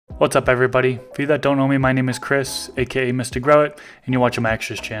What's up everybody? For you that don't know me, my name is Chris, aka Mr. Grow It, and you're watching my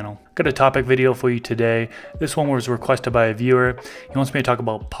extras channel. Got a topic video for you today. This one was requested by a viewer. He wants me to talk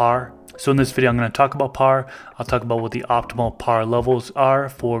about PAR. So in this video I'm going to talk about PAR. I'll talk about what the optimal PAR levels are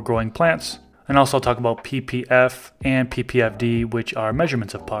for growing plants. And also I'll talk about PPF and PPFD, which are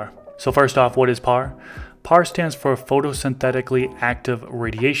measurements of PAR. So first off, what is PAR? PAR stands for photosynthetically active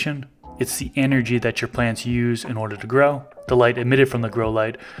radiation. It's the energy that your plants use in order to grow. The light emitted from the grow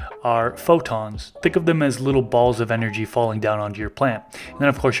light are photons. Think of them as little balls of energy falling down onto your plant. And then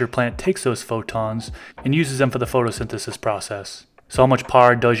of course your plant takes those photons and uses them for the photosynthesis process. So how much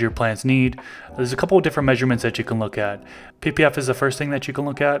PAR does your plants need? There's a couple of different measurements that you can look at. PPF is the first thing that you can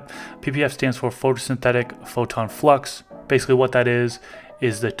look at. PPF stands for photosynthetic photon flux. Basically what that is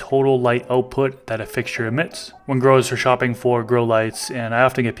the total light output that a fixture emits. When growers are shopping for grow lights, and I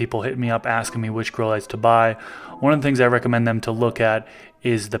often get people hitting me up asking me which grow lights to buy, one of the things I recommend them to look at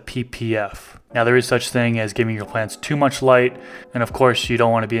is the PPF. Now there is such thing as giving your plants too much light, and of course you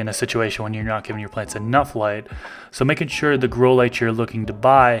don't want to be in a situation when you're not giving your plants enough light. So making sure the grow light you're looking to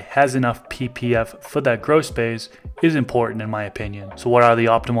buy has enough PPF for that grow space is important in my opinion. So what are the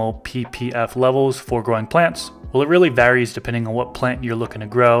optimal PPF levels for growing plants? Well, it really varies depending on what plant you're looking to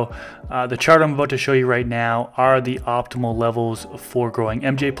grow. The chart I'm about to show you right now are the optimal levels for growing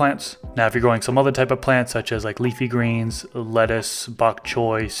MJ plants. Now, if you're growing some other type of plants, such as like leafy greens, lettuce, bok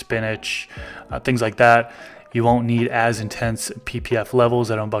choy, spinach, things like that, you won't need as intense PPF levels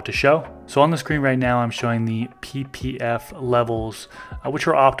that I'm about to show. So on the screen right now, I'm showing the PPF levels, which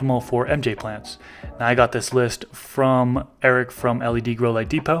are optimal for MJ plants. Now I got this list from Eric from LED Grow Light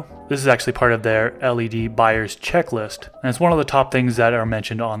Depot. This is actually part of their LED buyer's checklist, and it's one of the top things that are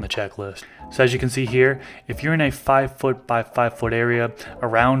mentioned on the checklist. So as you can see here, if you're in a 5 foot by 5 foot area,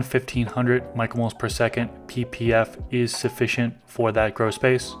 around 1500 micromoles per second PPF is sufficient for that grow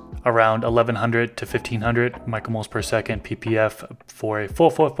space. Around 1100 to 1500 micromoles per second PPF for a 4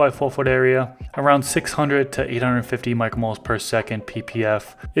 foot by 4 foot area. Around 600 to 850 micromoles per second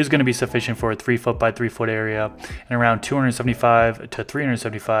PPF is going to be sufficient for a 3 foot by 3 foot area. And around 275 to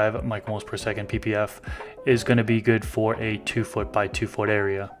 375 micromoles per second PPF is going to be good for a 2 foot by 2 foot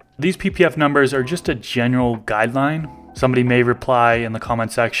area. These PPF numbers are just a general guideline. Somebody may reply in the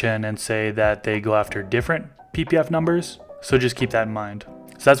comment section and say that they go after different PPF numbers, so just keep that in mind.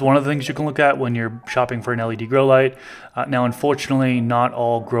 So that's one of the things you can look at when you're shopping for an LED grow light. Now, unfortunately, not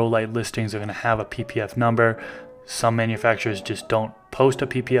all grow light listings are going to have a PPF number. Some manufacturers just don't post a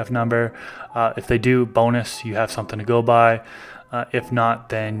PPF number. If they do, bonus, you have something to go by. If not,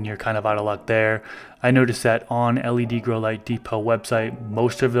 then you're kind of out of luck there. I noticed that on LED Grow Light Depot website,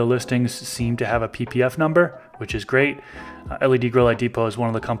 most of their listings seem to have a PPF number, which is great. LED Grow Light Depot is one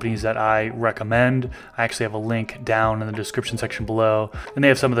of the companies that I recommend. I actually have a link down in the description section below, and they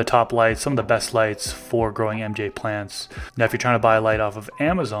have some of the top lights, some of the best lights for growing MJ plants. Now, if you're trying to buy a light off of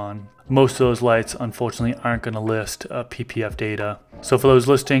Amazon, most of those lights unfortunately aren't going to list PPF data. So for those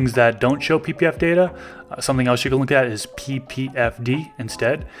listings that don't show PPF data, something else you can look at is PPFD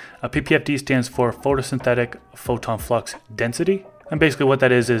instead. PPFD stands for photosynthetic photon flux density. And basically what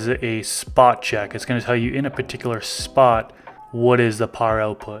that is a spot check. It's going to tell you in a particular spot what is the PAR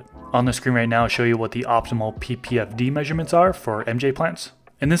output. On the screen right now, I'll show you what the optimal PPFD measurements are for MJ plants.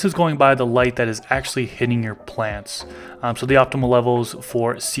 And this is going by the light that is actually hitting your plants. So the optimal levels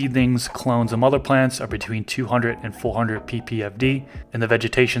for seedlings, clones, and mother plants are between 200 and 400 PPFD. In the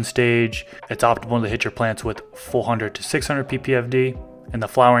vegetation stage, it's optimal to hit your plants with 400 to 600 PPFD. In the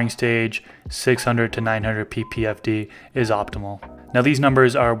flowering stage, 600 to 900 PPFD is optimal. Now these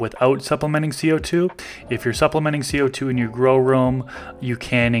numbers are without supplementing CO2. If you're supplementing CO2 in your grow room, you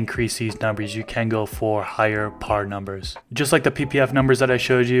can increase these numbers. You can go for higher PAR numbers. Just like the PPF numbers that I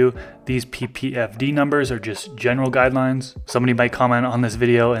showed you, these PPFD numbers are just general guidelines. Somebody might comment on this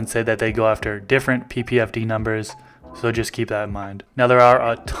video and say that they go after different PPFD numbers. So just keep that in mind. Now there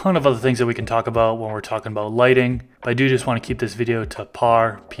are a ton of other things that we can talk about when we're talking about lighting, but I do just want to keep this video to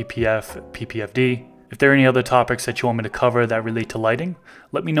PAR, PPF, PPFD. If there are any other topics that you want me to cover that relate to lighting,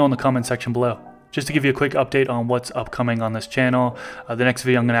 let me know in the comment section below. Just to give you a quick update on what's upcoming on this channel, the next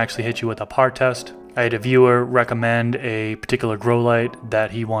video I'm going to actually hit you with a PAR test. I had a viewer recommend a particular grow light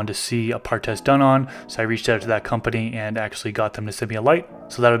that he wanted to see a PAR test done on, so I reached out to that company and actually got them to send me a light.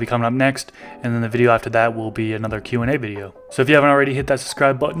 So that'll be coming up next, and then the video after that will be another Q&A video. So if you haven't already, hit that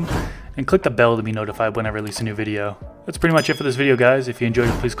subscribe button and click the bell to be notified when I release a new video. That's pretty much it for this video, guys. If you enjoyed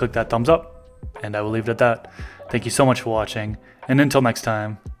it, please click that thumbs up, and I will leave it at that. Thank you so much for watching, and until next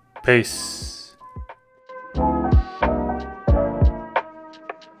time, peace.